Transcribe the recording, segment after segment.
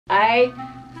I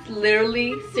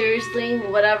literally, seriously,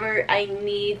 whatever, I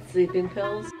need sleeping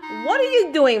pills. What are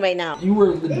you doing right now? You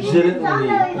were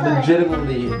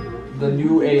legitimately the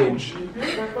new age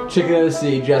chicken of the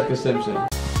sea, Jessica Simpson.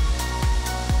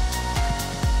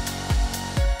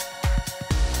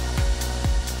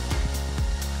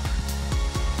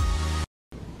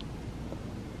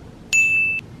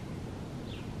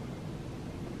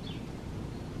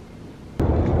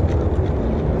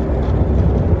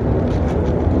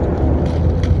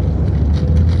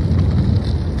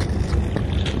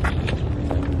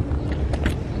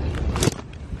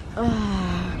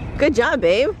 Good job,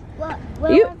 babe. What?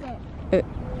 Where was it?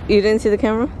 You didn't see the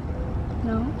camera?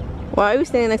 No. Why are we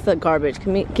standing next to the garbage?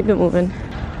 Can we keep it moving?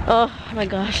 Oh my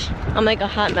gosh. I'm like a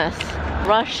hot mess.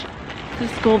 Rush to the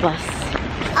school bus.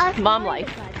 Mom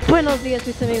life. Buenos dias,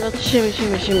 mis amigos. Shimmy,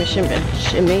 shimmy, shimmy, shimmy,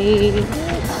 shimmy.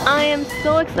 I am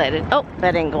so excited. Oh,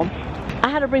 bad angle. I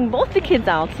had to bring both the kids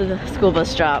out to the school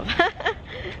bus drop.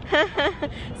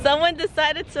 Someone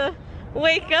decided to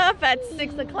wake up at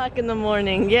 6 o'clock in the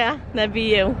morning. Yeah, that'd be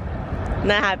you.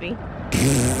 Not happy.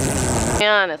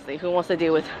 Honestly, who wants to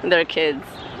deal with their kids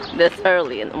this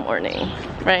early in the morning,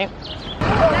 right?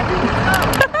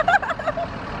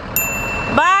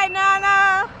 Bye,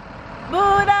 Nana!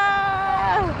 Buddha!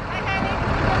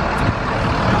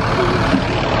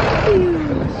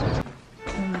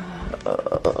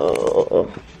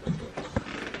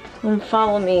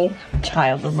 Follow me,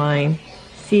 child of mine.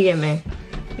 Sígueme.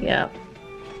 Yeah.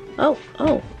 Oh.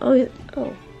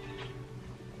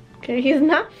 Okay, he's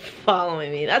not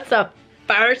following me. That's a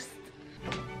first.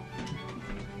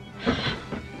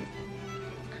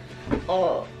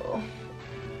 Oh.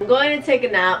 I'm going to take a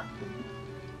nap.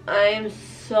 I am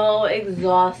so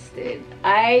exhausted.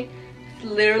 I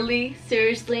literally,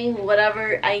 seriously,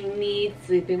 whatever, I need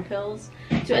sleeping pills.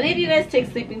 Do any of you guys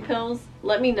take sleeping pills?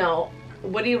 Let me know.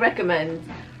 What do you recommend?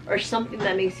 Or something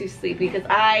that makes you sleepy? Because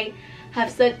I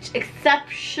have such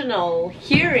exceptional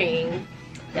hearing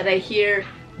that I hear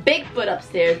Bigfoot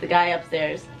upstairs, the guy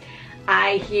upstairs.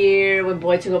 I hear when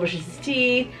BOYTOY brushes his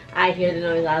teeth. I hear the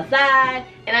noise outside.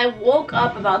 And I woke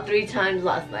up about 3 times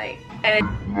last night. And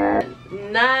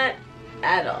not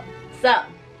at all. So,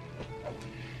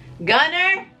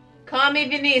 Gunner, call me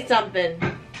if you need something.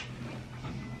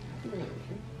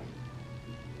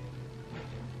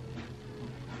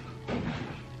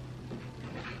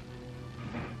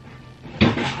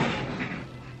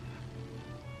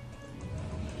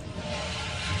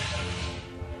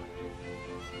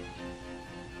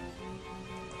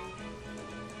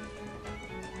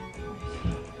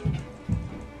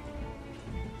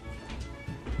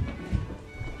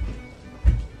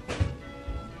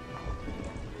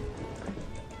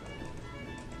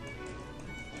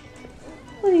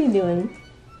 What are you doing,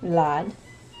 lad?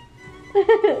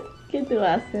 ¿Qué tú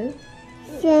haces?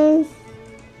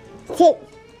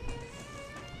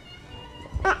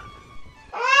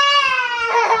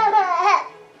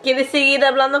 ¿Quieres seguir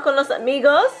hablando con los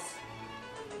amigos?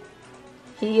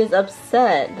 He is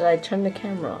upset that I turned the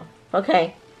camera off.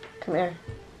 Okay, come here.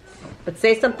 But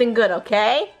say something good,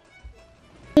 okay?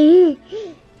 Go.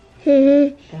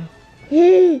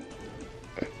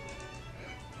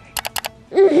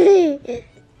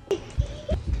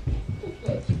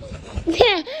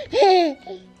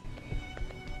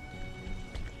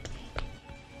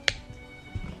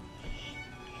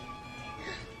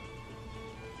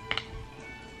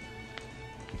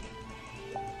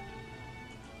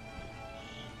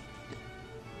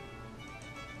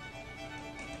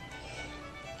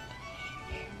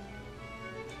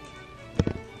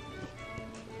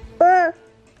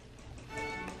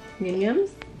 Yum yums?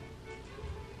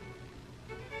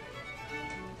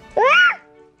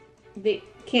 They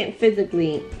can't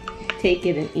physically take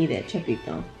it and eat it,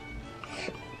 Chapito.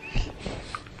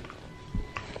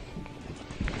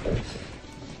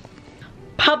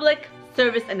 Public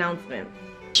service announcement.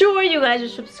 Sure, you guys are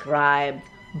subscribed,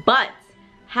 but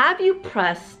have you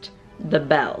pressed the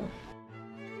bell?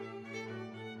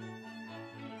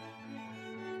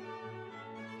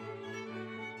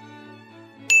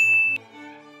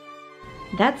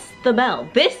 That's the bell.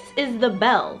 This is the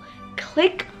bell.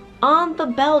 Click on the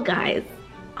bell, guys.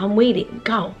 I'm waiting.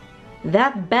 Go.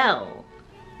 That bell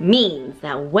means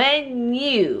that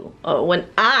when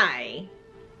I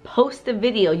post a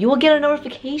video, you will get a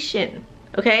notification,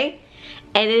 okay?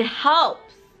 And it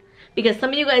helps because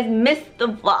some of you guys missed the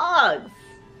vlogs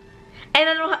and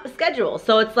I don't have a schedule,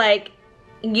 so it's like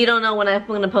you don't know when I'm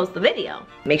gonna post the video.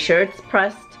 Make sure it's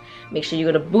pressed. Make sure you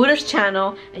go to Buddha's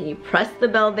channel and you press the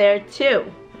bell there too,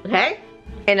 okay?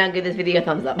 And I'll give this video a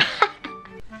thumbs up.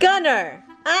 Gunner,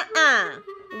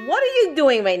 what are you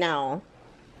doing right now?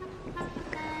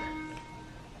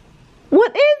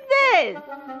 What is this?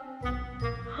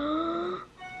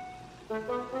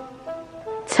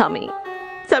 Tell me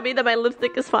that my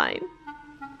lipstick is fine.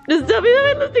 Just tell me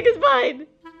that my lipstick is fine.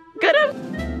 Good enough.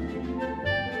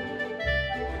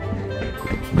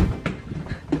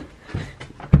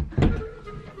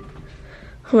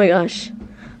 Oh my gosh.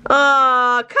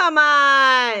 Oh, come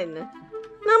on. Not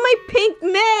my pink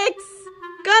mix.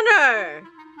 Gunner.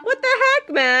 What the heck,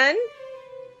 man?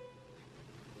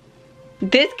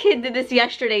 This kid did this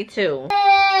yesterday too.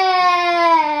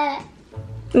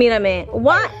 Mírame.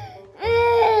 What?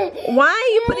 Why are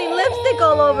you putting lipstick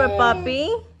all over,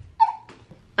 puppy?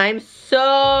 I'm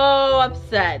so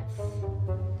upset.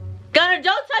 Gunner,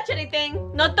 don't touch anything.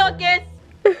 No toques.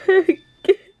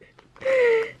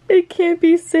 It can't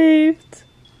be saved.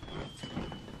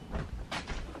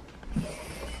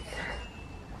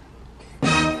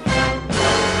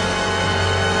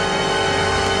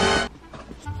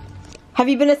 Have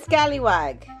you been a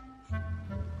scallywag?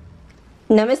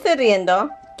 No me estoy riendo.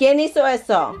 ¿Quién hizo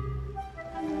eso?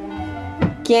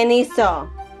 ¿Quién hizo?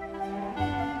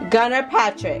 Gunner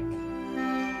Patrick.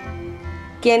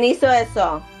 ¿Quién hizo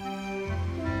eso?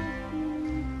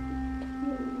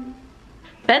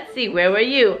 Betsy, where were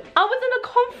you? I was on a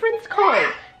conference call.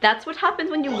 That's what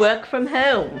happens when you work from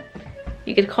home.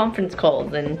 You get conference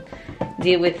calls and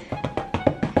deal with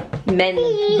men,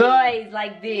 boys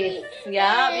like this.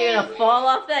 Yeah, you're gonna fall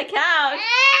off the couch.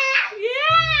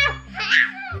 Yeah!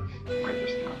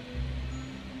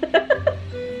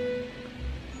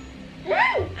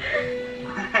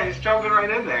 It's jumping right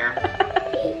in there.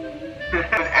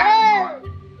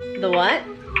 The what?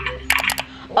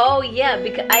 Oh yeah,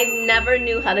 because I never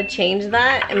knew how to change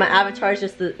that, and my avatar is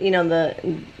just the, you know,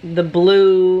 the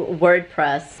blue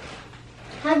WordPress.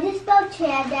 How do you spell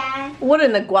cheddar? What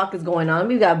in the guac is going on?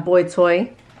 We've got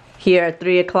BOYTOY here at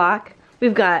 3 o'clock.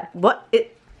 We've got, what? Is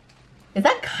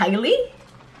that Kylie?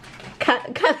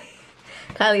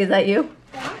 Kylie, is that you?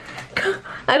 Yeah.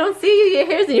 I don't see you. Your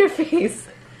hair's in your face.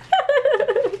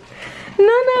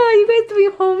 Nana, you guys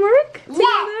doing homework together?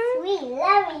 Yes, we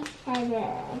love each other.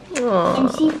 Aww. And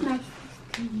she's my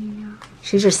sister, you know.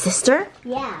 She's your sister?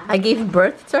 Yeah. I gave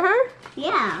birth to her?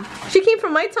 Yeah. She came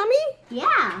from my tummy?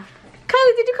 Yeah.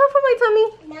 Kylie, did you come from my tummy?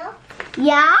 No.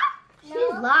 Yeah?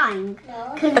 She's lying.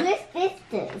 No. Because we're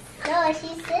sisters. No,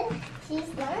 she's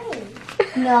lying.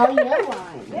 No, you're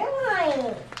lying. You're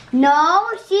lying. No,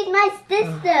 she's my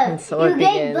sister. And so you it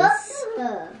gave begins. birth to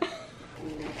her.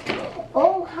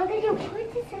 Oh, how did you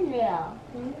put this in there?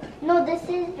 No, this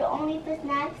is only for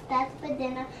snacks. That's for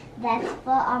dinner. That's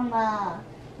for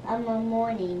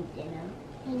morning dinner.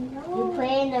 I know. You put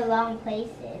it in the wrong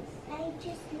places. I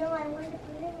just know I want to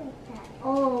put it like that.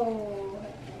 Oh.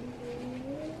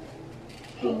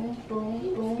 Boom, boom,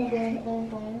 boom, boom, boom,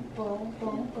 boom, boom,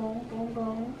 boom, boom, boom,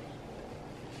 boom.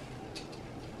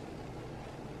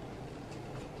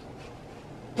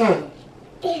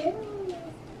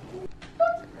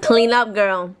 Clean up,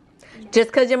 girl. Just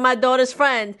because you're my daughter's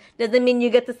friend doesn't mean you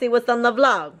get to see what's on the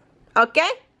vlog. Okay?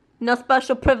 No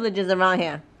special privileges around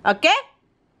here. Okay?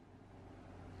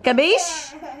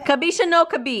 Kabish? Kabish or no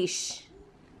kabish?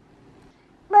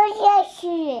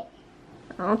 I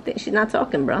don't think she's not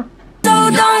talking, bro.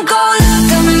 So don't go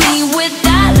look at me with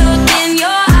that look in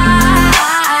your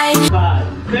eye.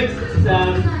 5, 6,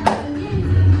 7.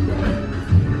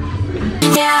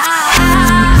 Yeah,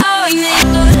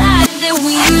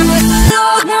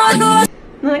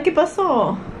 Nana, ¿qué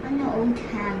pasó? I'm an old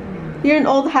hag. You're an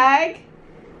old hag?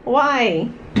 Why?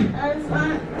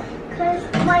 Because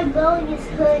my belly is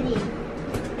hurting.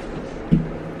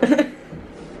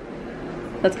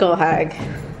 Let's go, hag.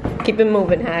 Keep it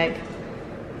moving, hag.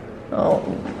 Oh.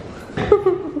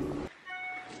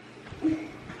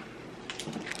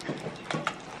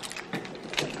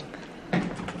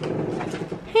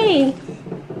 Hey.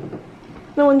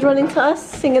 No one's running to us,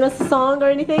 singing us a song or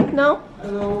anything? No?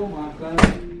 Hello, my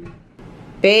friend.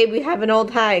 Babe, we have an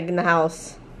old hag in the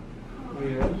house. Oh,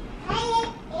 yeah?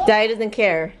 Daddy doesn't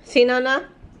care. See, Nana?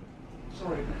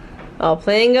 Sorry. Oh,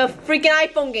 playing a freaking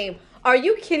iPhone game. Are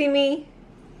you kidding me?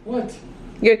 What?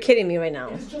 You're kidding me right now.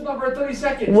 It's just over 30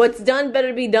 seconds. What's done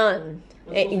better be done.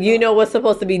 You know what's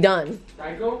supposed to be done.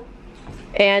 Psycho?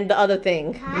 And the other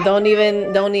thing. Don't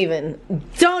even.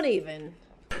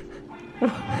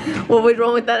 What was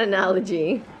wrong with that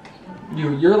analogy?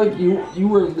 You're like, you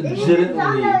were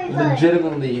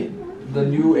legitimately the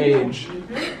new age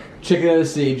Chicken of the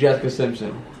Sea, Jessica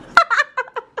Simpson.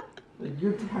 Like,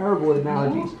 you're terrible at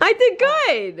analogies. I did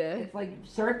good. It's like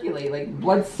circulate, like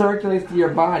blood circulates to your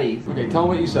body. Okay, tell me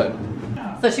what you said.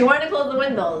 So she wanted to close the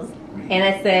windows. And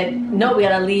I said, no, we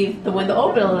gotta leave the window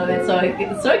open a little bit so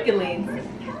it circulates.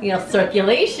 you know,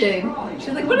 circulation. She's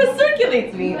like, what does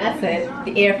circulates mean? I said,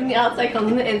 the air from the outside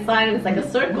comes in the inside and it's like a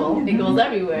circle. It goes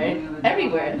everywhere.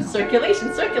 Everywhere.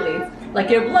 Circulation circulates. Like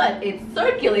your blood, it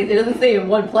circulates. It doesn't stay in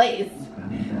one place.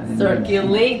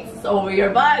 Circulates over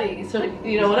your body. So,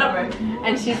 you know, whatever.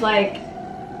 And she's like,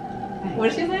 what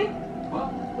did she say?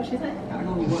 What did she say?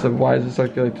 So why does it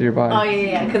circulate to your body? Oh,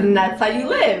 yeah, because that's how you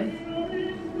live.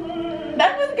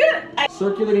 That was good.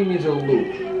 Circulating means a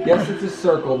loop. Yes, it's a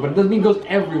circle, but it doesn't mean it goes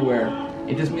everywhere.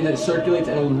 It just means it circulates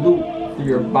in a loop through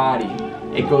your body.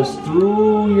 It goes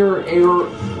through your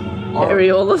areolas.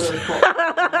 Areolas.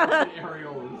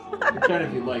 Pretend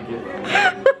if you like it.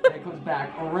 And it comes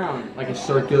back around like a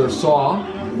circular saw.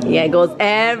 Yeah, it goes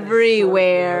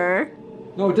everywhere.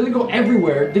 No, it doesn't go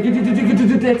everywhere.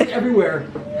 It's everywhere.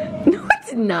 No,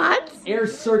 it's not. Air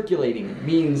circulating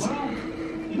means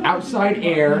outside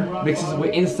air mixes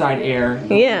with inside air.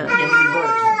 Yeah. In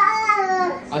reverse.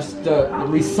 The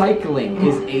recycling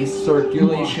is a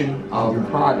circulation of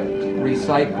product.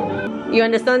 Recycle. You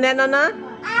understand that, Nana?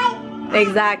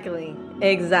 Exactly.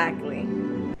 Exactly.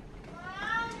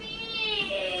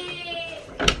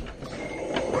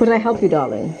 Could I help you,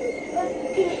 darling?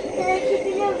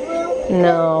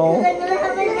 No.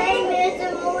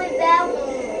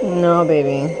 No,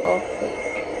 baby.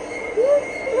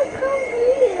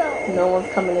 No one's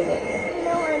coming to get you.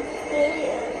 No one's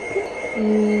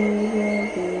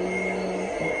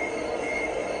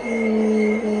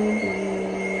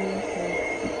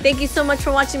Thank you so much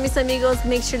for watching, mis amigos.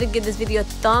 Make sure to give this video a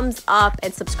thumbs up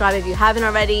and subscribe if you haven't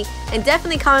already. And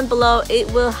definitely comment below.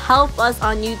 It will help us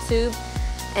on YouTube.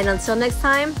 And until next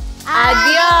time,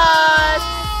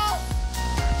 adios!